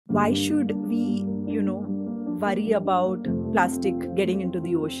Why should we, worry about plastic getting into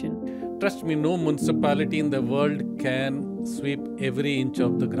the ocean? Trust me, no municipality in the world can sweep every inch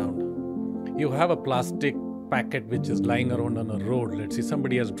of the ground. You have a plastic packet which is lying around on a road. Let's say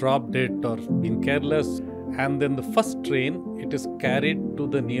somebody has dropped it or been careless, and then the first train, it is carried to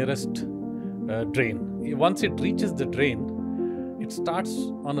the nearest drain. Once it reaches the drain, it starts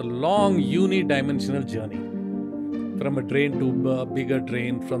on a long unidimensional journey. From a drain to a bigger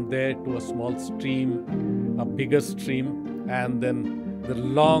drain, from there to a small stream, a bigger stream, and then the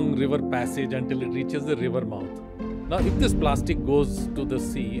long river passage until it reaches the river mouth. Now, if this plastic goes to the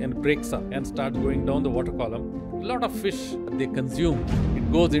sea and breaks up and starts going down the water column, a lot of fish they consume,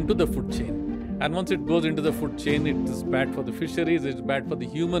 it goes into the food chain. And once it goes into the food chain, it is bad for the fisheries, it's bad for the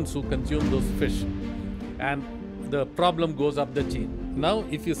humans who consume those fish. And the problem goes up the chain. Now,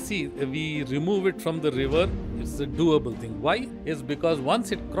 if you see, we remove it from the river, it's a doable thing. Why? Is because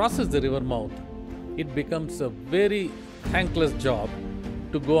once it crosses the river mouth, it becomes a very thankless job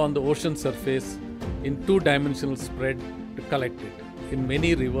to go on the ocean surface in two-dimensional spread to collect it. In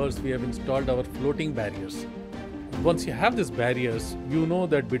many rivers, we have installed our floating barriers. Once you have these barriers, you know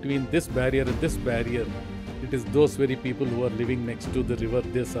that between this barrier and this barrier, it is those very people who are living next to the river,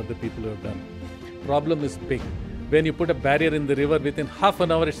 these are the people who have done. Problem is big. When you put a barrier in the river, within half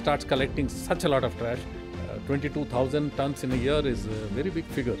an hour it starts collecting such a lot of trash. 22,000 tons in a year is a very big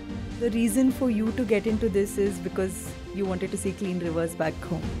figure. The reason for you to get into this is because you wanted to see clean rivers back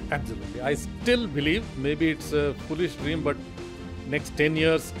home. Absolutely. I still believe, maybe it's a foolish dream, but next 10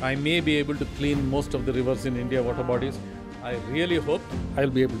 years I may be able to clean most of the rivers in India, water bodies. I really hope I'll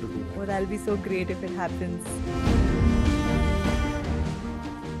be able to do that. Oh, that'll be so great if it happens.